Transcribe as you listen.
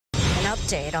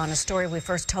update on a story we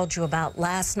first told you about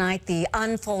last night, the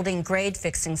unfolding grade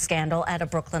fixing scandal at a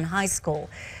Brooklyn high school.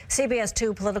 CBS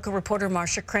 2 political reporter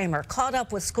Marcia Kramer caught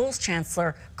up with Schools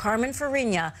Chancellor Carmen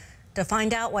Farina to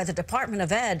find out why the Department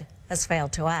of Ed has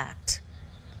failed to act.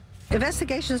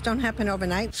 Investigations don't happen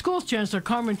overnight. Schools Chancellor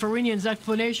Carmen Farina's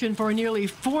explanation for a nearly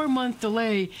 4-month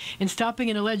delay in stopping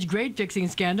an alleged grade-fixing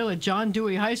scandal at John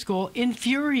Dewey High School,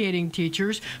 infuriating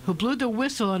teachers who blew the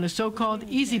whistle on a so-called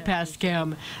Easy Pass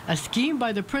scam, a scheme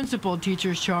by the principal,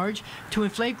 teachers charge, to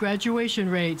inflate graduation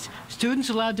rates. Students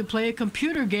allowed to play a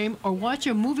computer game or watch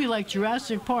a movie like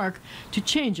Jurassic Park to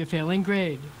change a failing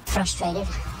grade. Frustrated,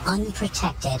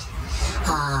 unprotected,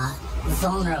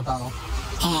 vulnerable.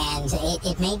 And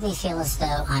it made me feel as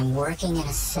though I'm working in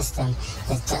a system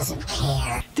that doesn't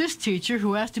care. This teacher,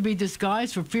 who has to be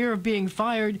disguised for fear of being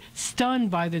fired, stunned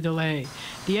by the delay.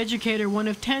 The educator, one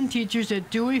of 10 teachers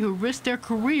at Dewey who risked their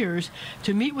careers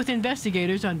to meet with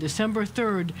investigators on December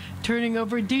 3rd, turning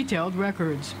over detailed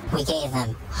records. We gave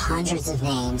them hundreds of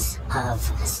names of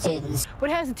students.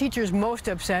 What has the teachers most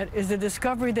upset is the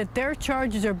discovery that their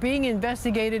charges are being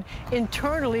investigated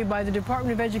internally by the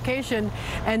Department of Education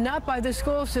and not by the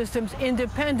school system's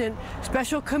independent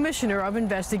special commissioner of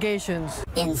investigations.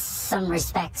 In some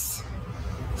respects,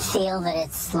 feel that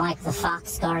it's like the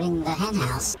fox guarding the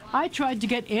henhouse. I tried to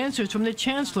get answers from the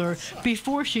chancellor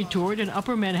before she toured an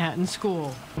Upper Manhattan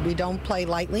school. We don't play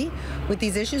lightly with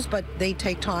these issues, but they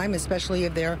take time, especially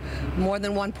if they're more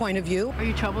than one point of view. Are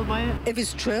you troubled by it? If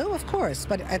it's true, of course,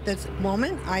 but at this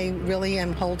moment, I really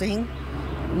am holding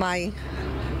my...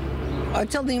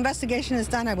 Until the investigation is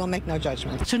done, I will make no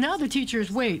judgment. So now the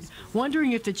teachers wait,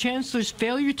 wondering if the chancellor's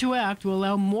failure to act will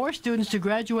allow more students to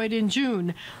graduate in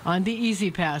June on the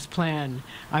Easy Pass plan.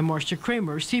 I'm Marcia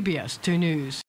Kramer, CBS 2 News.